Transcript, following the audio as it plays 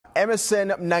Emmerson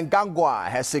Mnangagwa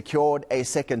has secured a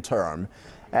second term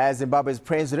as Zimbabwe's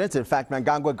president. In fact,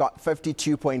 Mnangagwa got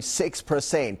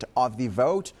 52.6% of the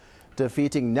vote,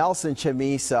 defeating Nelson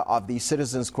Chamisa of the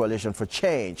Citizens Coalition for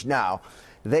Change. Now,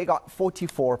 they got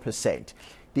 44%.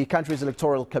 The country's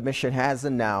electoral commission has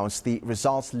announced the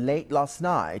results late last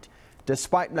night.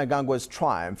 Despite Mnangagwa's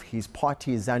triumph, his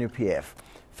party, ZANU-PF,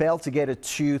 failed to get a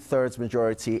two-thirds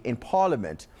majority in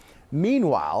parliament.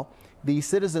 Meanwhile, the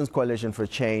Citizens Coalition for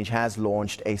Change has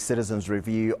launched a citizens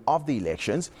review of the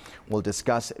elections. We'll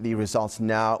discuss the results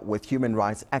now with human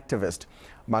rights activist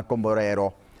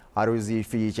Makomborero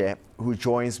Haruzivishe, who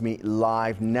joins me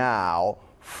live now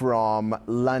from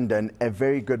London. A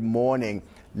very good morning.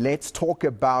 Let's talk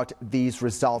about these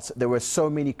results. There were so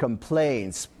many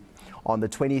complaints on the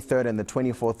 23rd and the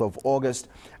 24th of August.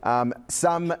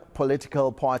 Some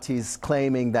political parties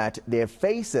claiming that their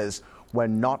faces were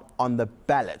not on the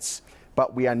ballots.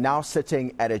 But we are now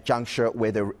sitting at a juncture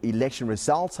where the election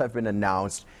results have been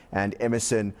announced and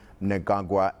Emmerson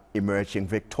Mnangagwa emerging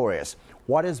victorious.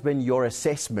 What has been your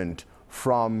assessment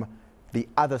from the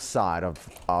other side of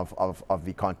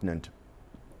the continent?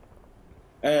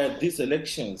 These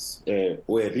elections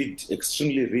were rigged,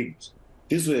 extremely rigged.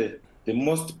 These were the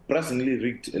most brazenly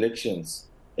rigged elections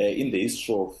in the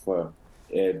history of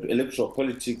electoral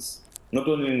politics, not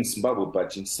only in Zimbabwe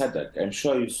but in SADC. I'm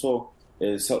sure you saw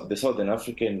the Southern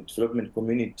African Development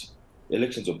Community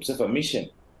Elections Observer Mission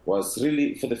was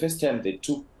really, for the first time, they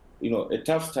took a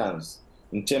tough stance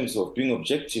in terms of being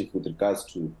objective with regards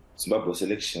to Zimbabwe's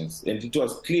elections. And it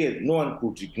was clear no one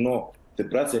could ignore the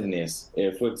brazenness.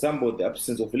 For example, the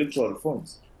absence of electoral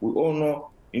reforms. We all know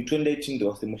in 2018 there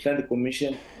was the Mohlande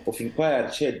Commission of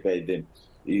Inquiry chaired by the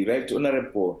Right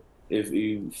Honorable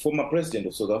former President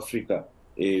of South Africa,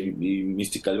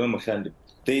 Mr. Kalima Mohlande.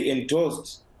 They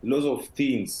endorsed lots of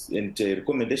things and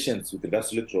recommendations with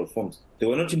regards to electoral reforms. They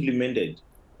were not implemented.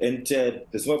 And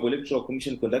the Zimbabwe Electoral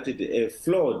Commission conducted a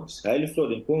flawed, highly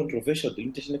flawed and controversial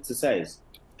delimitation exercise.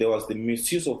 There was the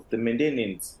misuse of the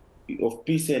Maintenance of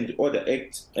Peace and Order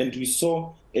Act, and we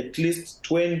saw at least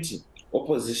 20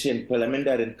 opposition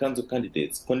parliamentary and council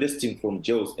candidates contesting from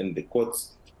jails and the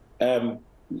courts. The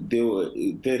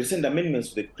recent amendments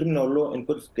to the Criminal Law and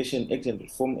Codification Act and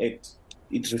Reform Act,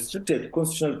 it restricted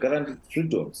constitutional guaranteed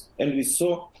freedoms, and we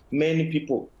saw many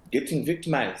people getting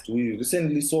victimized. We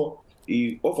recently saw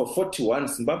over 41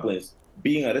 Zimbabweans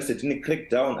being arrested in a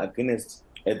crackdown against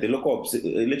the local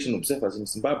election observers in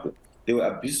Zimbabwe. There were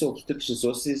abuse of state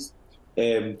resources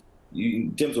in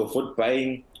terms of vote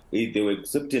buying. They were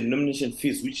accepting nomination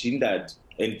fees, which hindered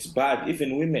and barred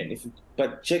even women. If you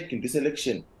check in this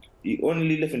election,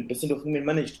 only 11% of women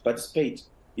managed to participate.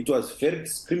 It was very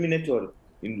discriminatory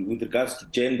with regards to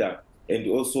gender and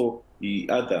also the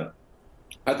other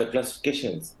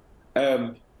classifications.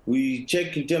 We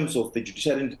check in terms of the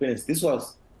judicial independence. This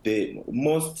was the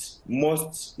most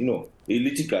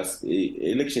litigious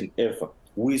election ever.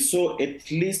 We saw at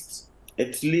least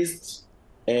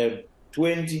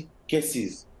 20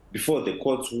 cases before the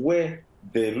courts where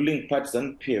the ruling party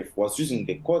ZANU-PF was using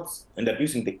the courts and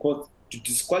abusing the courts to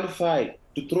disqualify,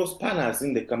 to throw spanners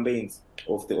in the campaigns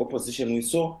of the opposition. We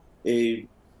saw a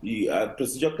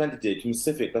presidential candidate,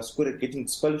 Mr. Kasukure, getting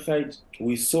disqualified.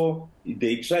 We saw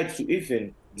they tried to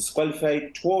even disqualify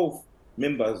 12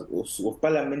 members of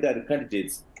parliamentary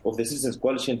candidates of the Citizens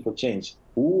Coalition for Change,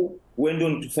 who went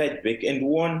on to fight back and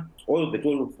won all the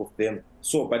 12 of them.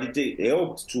 So, but it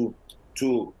helped to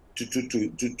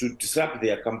disrupt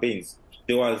their campaigns.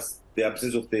 There was the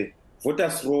absence of the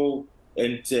voters' roll,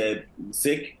 and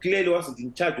ZEC clearly wasn't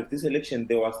in charge of this election.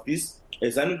 There was this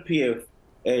ZANU-PF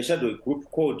shadow group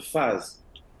called FAZ.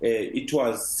 It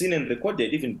was seen and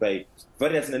recorded even by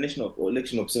various international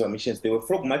election observer missions. They were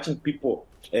frog marching people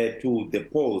to the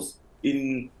polls.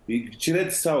 In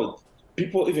Chirete South,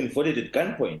 people even voted at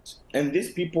gunpoint. And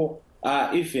these people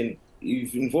are even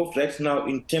involved right now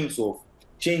in terms of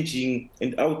changing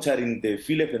and altering the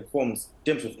V11 forms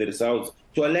in terms of the results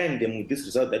to align them with this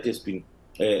result that has been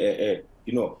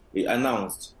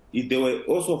announced. There were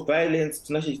also violence.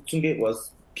 Tinashe Chunge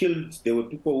was killed. There were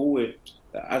people who were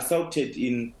assaulted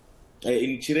in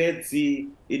Chirete,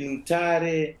 in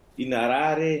Mtare, in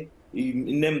Harare,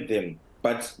 name them.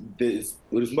 But the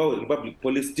Zimbabwe Republic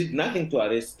Police did nothing to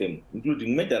arrest them,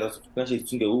 including murderers of Tinashe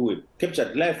Chunge who were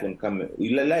captured live on camera,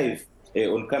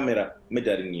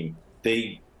 murdering him.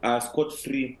 They are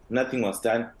scot-free, nothing was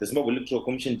done. The Zimbabwe Electoral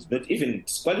Commission did not even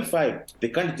disqualify the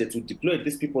candidates who deployed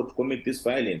these people to commit this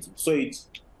violence. We saw it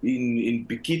in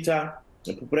Bikita,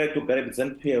 prior to Gareth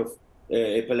ZANU-PF,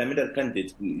 a parliamentary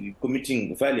candidate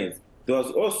committing violence. There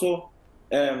was also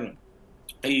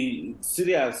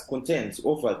serious content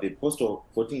over the postal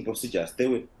voting procedures. They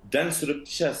were done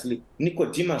surreptitiously,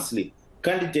 nicodemously.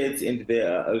 Candidates and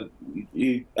their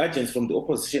agents from the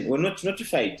opposition were not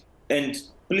notified, and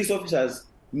police officers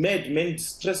made many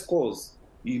distress calls.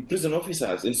 Prison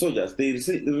officers and soldiers, they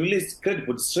released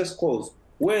credible distress calls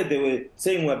where they were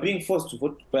saying we're being forced to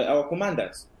vote by our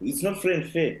commanders. It's not free and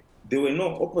fair. There were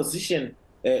no opposition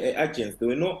agents.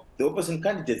 The opposition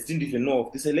candidates didn't even know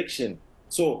of this election.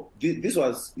 So this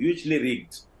was hugely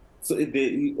rigged. So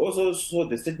we also saw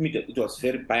the state media, it was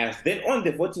very biased. Then on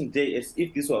the voting day, as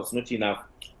if this was not enough,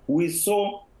 we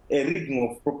saw a rigging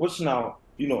of proportional,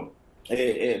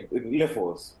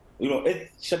 levels,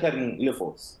 earth-shattering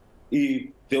levels.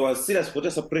 There was serious voter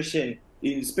suppression,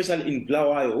 especially in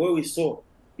Bulawayo, where we saw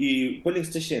polling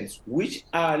stations, which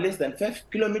are less than 5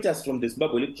 kilometers from the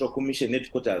Zimbabwe Electoral Commission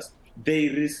headquarters. They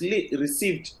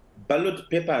received ballot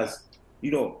papers,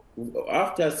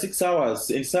 after 6 hours,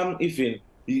 and some even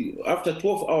after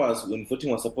 12 hours when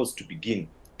voting was supposed to begin.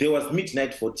 There was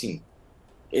midnight voting.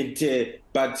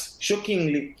 But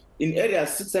shockingly, in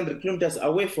areas 600 kilometers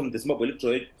away from the Zimbabwe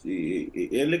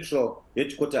electoral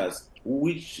headquarters,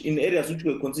 which in areas which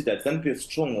were considered ZANU-PF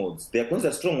strongholds, they are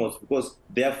considered strongholds because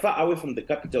they are far away from the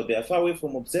capital, they are far away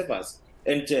from observers,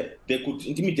 and they could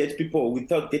intimidate people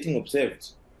without getting observed.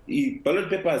 Ballot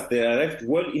papers, they arrived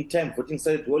well in time, voting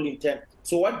started well in time.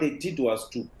 So what they did was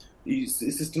to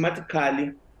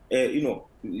systematically,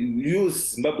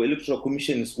 use Zimbabwe Electoral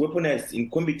Commission's weaponized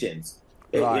incompetence.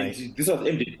 Right. And this was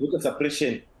aimed at voter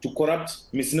suppression to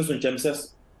corrupt Mr. Nelson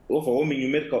Chamisa's overwhelming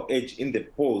numerical edge in the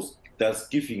polls, thus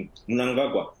giving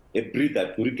Mnangagwa a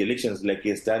breather to rig elections like he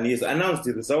has done. He has announced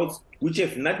the results which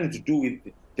have nothing to do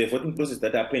with the voting process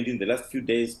that happened in the last few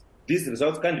days. These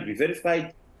results can't be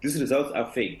verified. These results are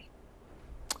fake.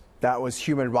 That was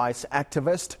human rights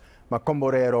activist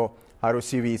Makomborero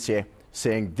Haruzivishe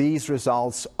saying these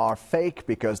results are fake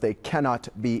because they cannot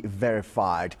be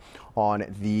verified on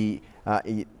the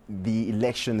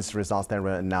elections results that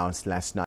were announced last night.